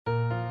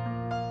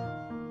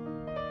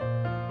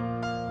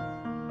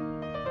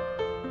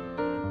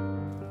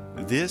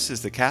This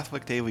is the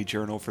Catholic Daily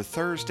Journal for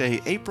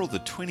Thursday, April the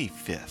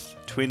 25th,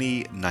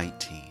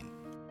 2019.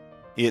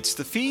 It's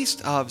the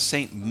feast of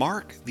St.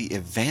 Mark the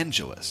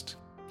Evangelist.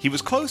 He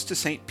was close to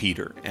St.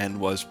 Peter and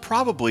was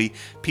probably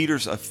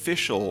Peter's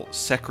official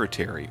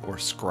secretary or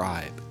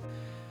scribe.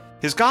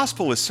 His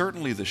gospel is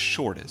certainly the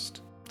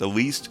shortest, the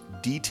least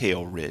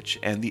detail-rich,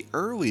 and the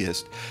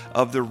earliest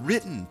of the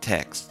written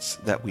texts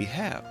that we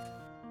have.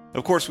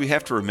 Of course, we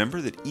have to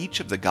remember that each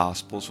of the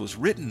Gospels was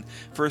written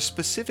for a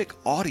specific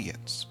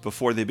audience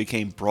before they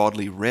became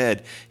broadly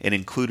read and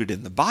included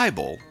in the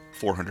Bible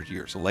 400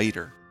 years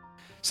later.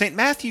 St.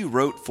 Matthew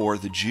wrote for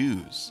the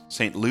Jews,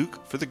 St.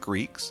 Luke for the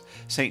Greeks,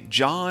 St.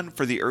 John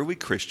for the early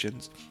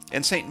Christians,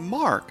 and St.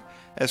 Mark,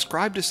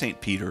 ascribed to St.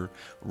 Peter,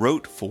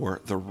 wrote for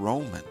the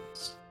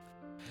Romans.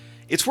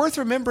 It's worth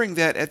remembering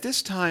that at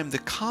this time, the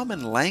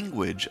common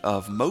language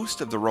of most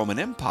of the Roman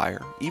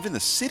Empire, even the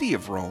city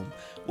of Rome,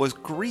 was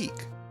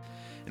Greek.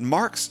 And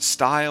Mark's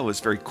style is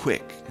very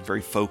quick and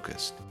very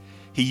focused.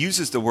 He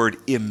uses the word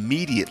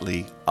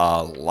immediately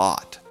a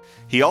lot.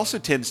 He also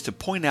tends to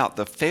point out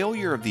the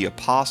failure of the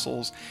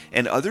apostles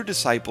and other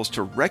disciples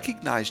to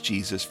recognize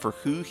Jesus for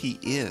who he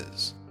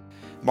is.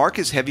 Mark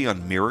is heavy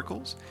on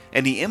miracles,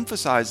 and he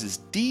emphasizes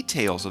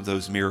details of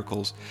those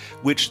miracles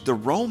which the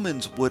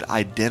Romans would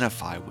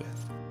identify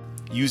with,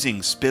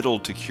 using spittle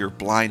to cure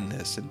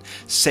blindness and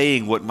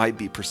saying what might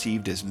be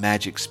perceived as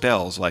magic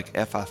spells like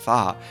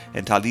Ephphatha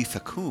and Talitha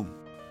Kum.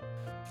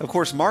 Of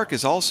course, Mark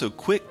is also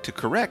quick to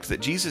correct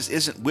that Jesus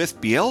isn't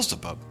with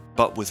Beelzebub,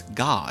 but with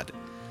God.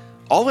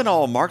 All in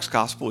all, Mark's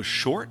gospel is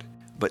short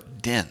but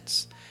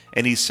dense,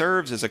 and he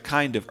serves as a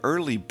kind of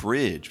early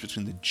bridge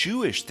between the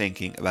Jewish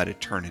thinking about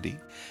eternity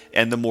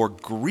and the more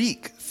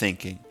Greek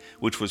thinking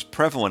which was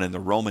prevalent in the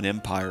Roman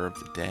Empire of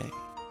the day.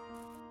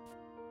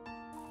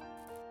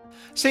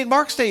 St.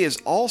 Mark's Day is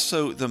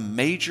also the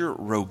major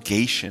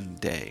Rogation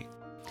Day.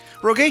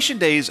 Rogation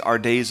days are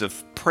days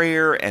of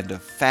prayer and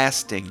of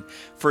fasting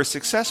for a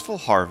successful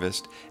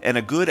harvest and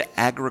a good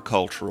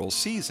agricultural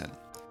season.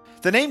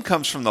 The name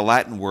comes from the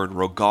Latin word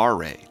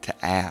rogare,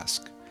 to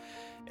ask.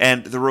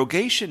 And the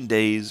Rogation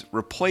days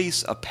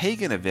replace a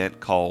pagan event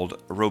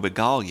called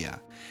Robigalia,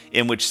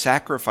 in which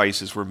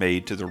sacrifices were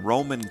made to the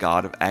Roman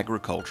god of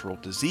agricultural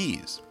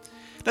disease.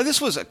 Now,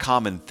 this was a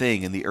common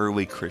thing in the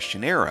early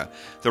Christian era.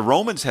 The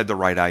Romans had the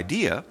right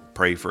idea: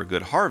 pray for a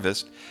good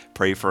harvest,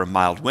 pray for a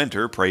mild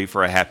winter, pray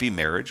for a happy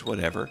marriage,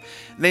 whatever.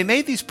 And they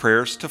made these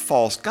prayers to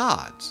false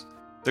gods.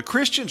 The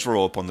Christians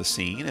roll up on the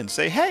scene and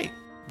say, hey,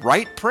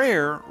 right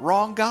prayer,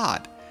 wrong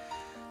God.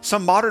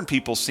 Some modern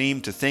people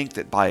seem to think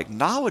that by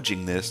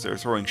acknowledging this, they're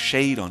throwing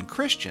shade on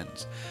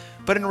Christians.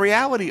 But in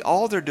reality,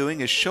 all they're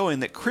doing is showing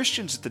that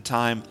Christians at the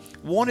time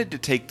wanted to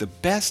take the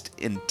best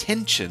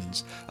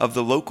intentions of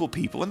the local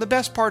people and the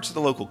best parts of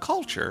the local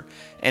culture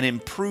and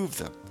improve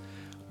them.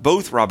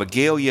 Both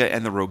Robigalia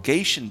and the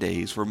Rogation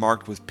days were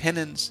marked with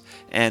penance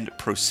and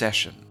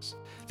processions.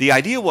 The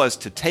idea was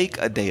to take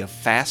a day of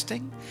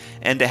fasting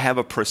and to have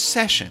a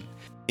procession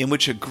in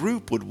which a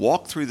group would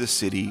walk through the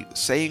city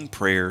saying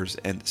prayers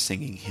and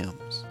singing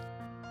hymns.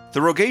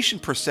 The Rogation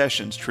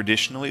processions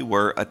traditionally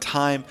were a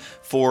time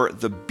for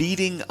the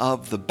beating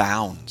of the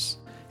bounds,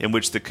 in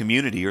which the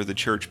community or the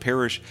church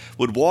parish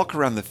would walk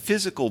around the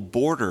physical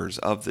borders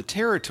of the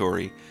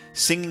territory,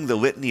 singing the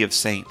Litany of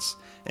Saints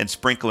and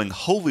sprinkling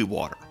holy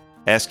water,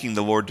 asking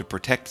the Lord to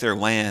protect their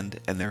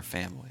land and their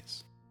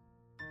families.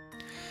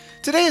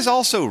 Today is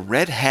also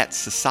Red Hat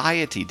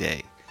Society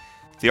Day.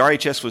 The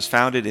RHS was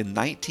founded in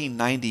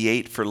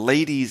 1998 for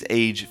ladies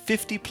age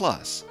 50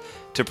 plus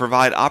to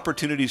provide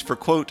opportunities for,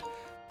 quote,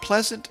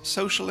 pleasant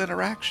social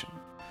interaction,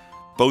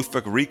 both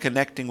for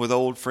reconnecting with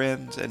old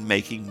friends and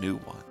making new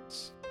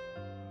ones.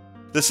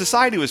 The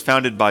society was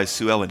founded by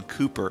Sue Ellen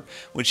Cooper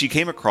when she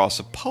came across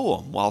a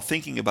poem while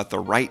thinking about the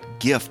right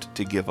gift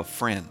to give a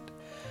friend.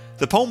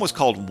 The poem was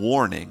called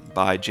Warning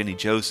by Jenny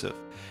Joseph,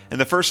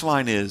 and the first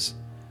line is,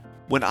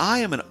 when I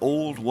am an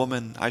old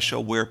woman, I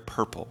shall wear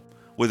purple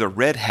with a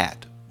red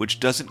hat which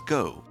doesn't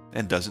go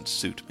and doesn't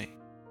suit me.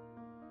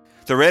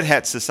 The Red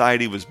Hat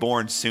Society was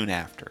born soon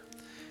after.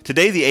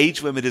 Today, the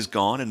age limit is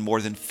gone, and more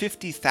than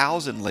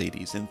 50,000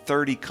 ladies in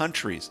 30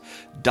 countries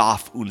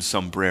doff un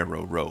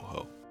sombrero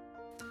rojo.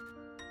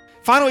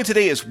 Finally,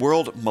 today is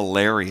World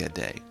Malaria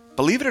Day.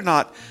 Believe it or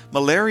not,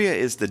 malaria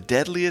is the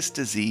deadliest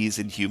disease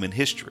in human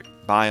history,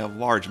 by a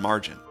large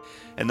margin.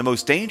 And the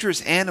most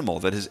dangerous animal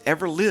that has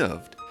ever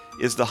lived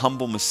is the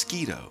humble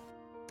mosquito.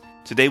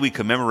 Today, we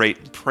commemorate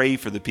and pray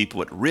for the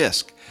people at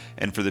risk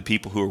and for the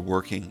people who are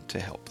working to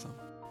help them.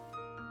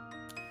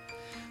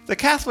 The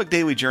Catholic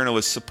Daily Journal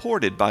is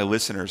supported by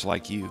listeners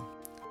like you.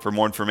 For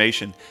more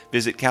information,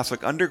 visit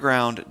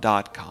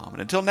CatholicUnderground.com.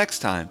 And until next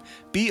time,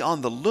 be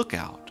on the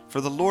lookout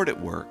for the Lord at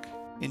work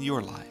in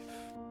your life.